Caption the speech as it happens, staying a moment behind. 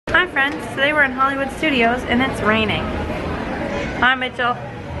Hi friends, today we're in Hollywood Studios and it's raining. Hi Mitchell.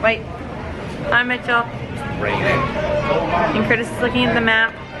 Wait. Hi Mitchell. It's raining. And Kurtis is looking at the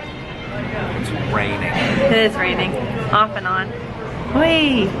map. It's raining. It is raining. Off and on.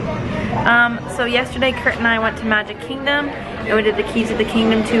 Whee! So yesterday Kurt and I went to Magic Kingdom and we did the Keys of the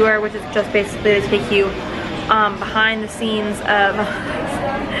Kingdom tour, which is just basically to take you behind the scenes of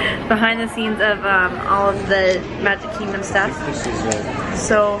all of the Magic Kingdom stuff.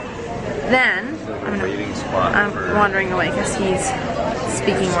 So then I'm wandering away because he's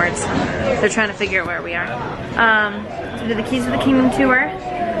speaking words. They're trying to figure out where we are. So we did the Keys of the Kingdom tour.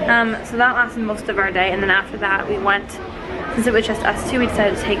 So that lasted most of our day, and then after that we went, since it was just us two, we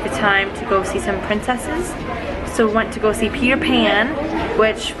decided to take the time to go see some princesses. So we went to go see Peter Pan,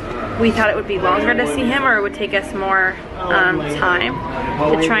 which we thought it would be longer to see him, or it would take us more time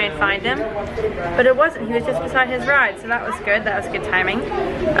to try and find him. But it wasn't, he was just beside his ride, so that was good, that was good timing.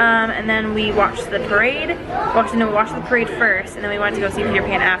 And then we watched the parade, we watched the parade first, and then we went to go see Peter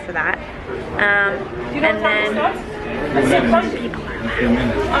Pan after that.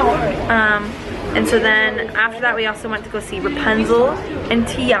 And so then after that we also went to go see Rapunzel and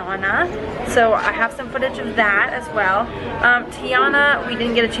Tiana. So I have some footage of that as well. Tiana we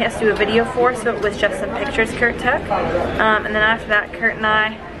didn't get a chance to do a video for, so it was just some pictures Kurt took. And then after that Kurt and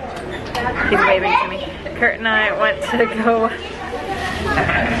I, he's waving to me. Kurt and I went to go,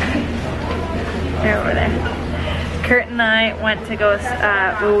 they're over there. Kurt and I went to go,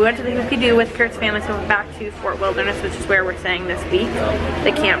 we went to the Hoopie-Doo with Kurt's family, so we're back to Fort Wilderness, which is where we're staying this week,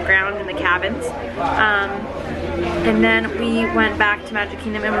 the campground and the cabins. And then we went back to Magic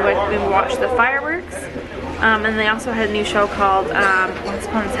Kingdom and we watched the fireworks. And they also had a new show called Once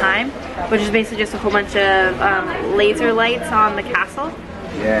Upon a Time, which is basically just a whole bunch of laser lights on the castle.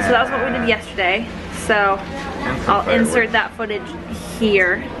 Yeah. So that was what we did yesterday. So I'll insert that footage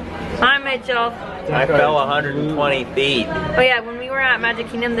here. Hi Mitchell. I fell 120 feet. Oh yeah, when we were at Magic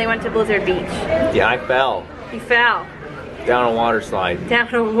Kingdom, they went to Blizzard Beach. Yeah, I fell. You fell? Down a water slide.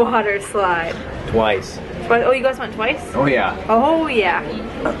 Down a water slide. Twice. Oh, you guys went twice? Oh yeah. Oh yeah.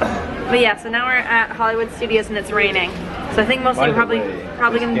 But yeah, so now we're at Hollywood Studios and it's raining. So I think most of you are probably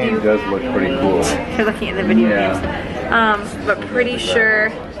gonna do. It does look pretty cool. You're looking at the video games. But pretty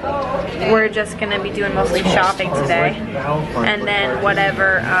sure we're just gonna be doing mostly shopping today, and then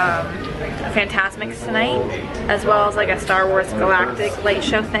whatever Fantasmics tonight, as well as like a Star Wars Galactic light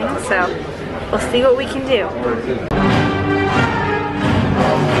show thing. So we'll see what we can do.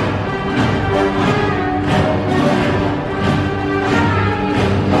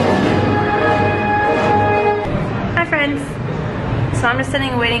 Hi friends. So I'm just sitting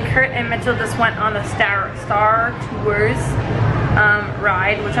and waiting. Kurt and Mitchell just went on the Star Tours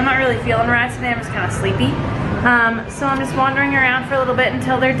ride, which I'm not really feeling rides today. I'm just kind of sleepy. So I'm just wandering around for a little bit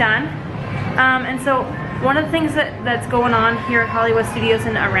until they're done. And so one of the things that's going on here at Hollywood Studios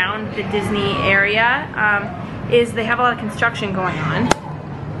and around the Disney area is they have a lot of construction going on.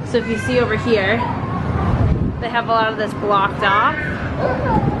 So if you see over here, they have a lot of this blocked off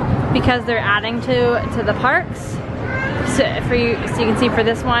because they're adding to the parks. So you can see for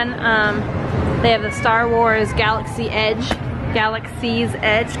this one, they have the Star Wars Galaxy's Edge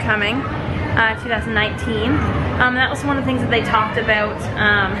coming 2019. That was one of the things that they talked about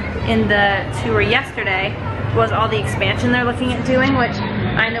in the tour yesterday, was all the expansion they're looking at doing, which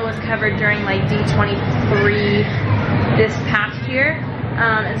I know was covered during like D23 this past year.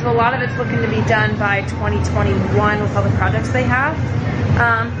 And so a lot of it's looking to be done by 2021 with all the projects they have,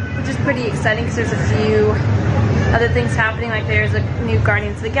 which is pretty exciting because there's a few other things happening. Like there's a new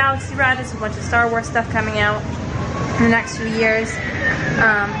Guardians of the Galaxy ride, there's a bunch of Star Wars stuff coming out in the next few years.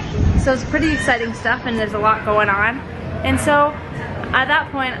 So it's pretty exciting stuff and there's a lot going on. And so at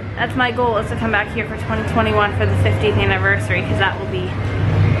that point, that's my goal, is to come back here for 2021 for the 50th anniversary, because that will be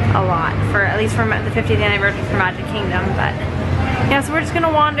a lot, for at least for the 50th anniversary for Magic Kingdom. But yeah, so we're just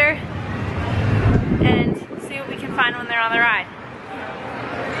gonna wander and see what we can find when they're on the ride.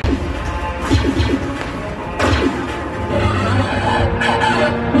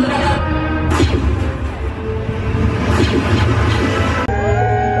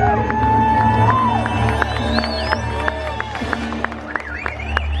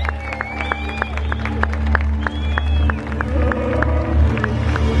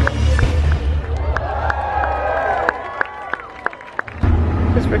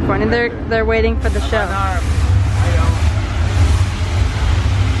 Just recording. They're waiting for the show.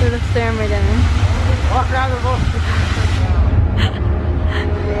 They're just staring right at me. Walk around the boat.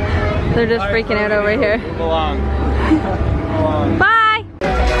 They're just freaking out over here. Move along. Move along. Bye!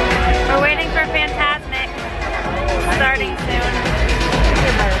 We're waiting for Fantasmic, starting soon.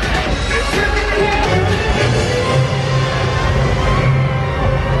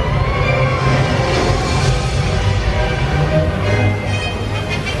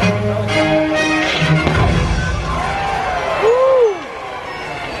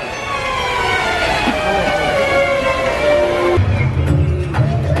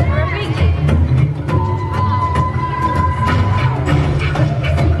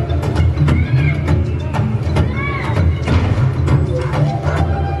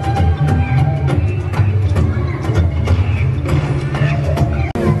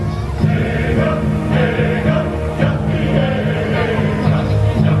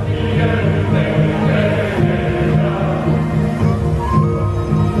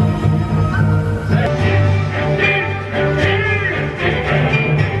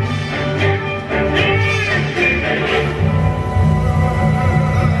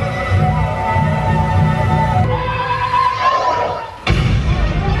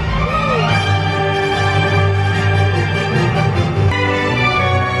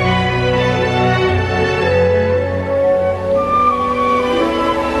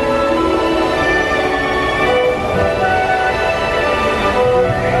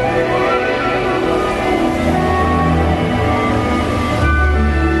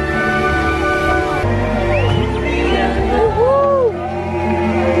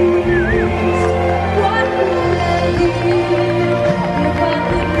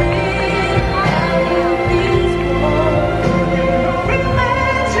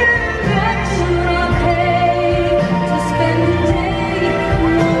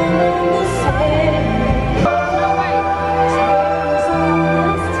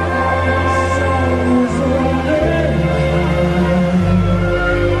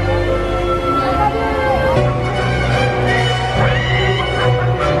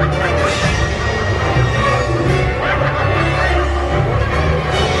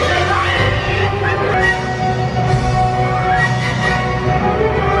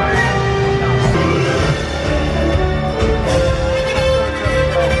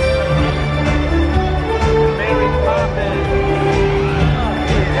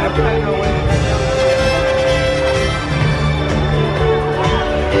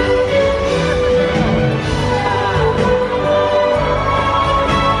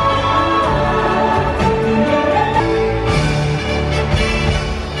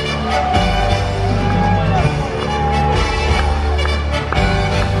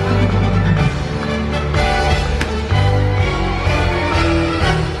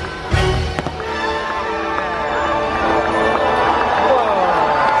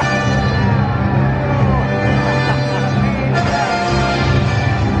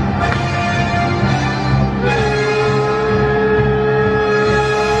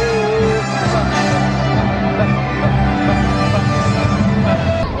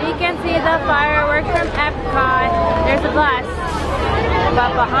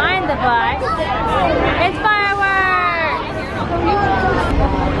 But behind the bus, it's fireworks!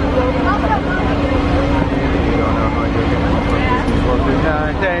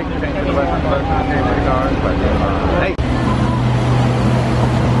 Take the bus, take the cars, but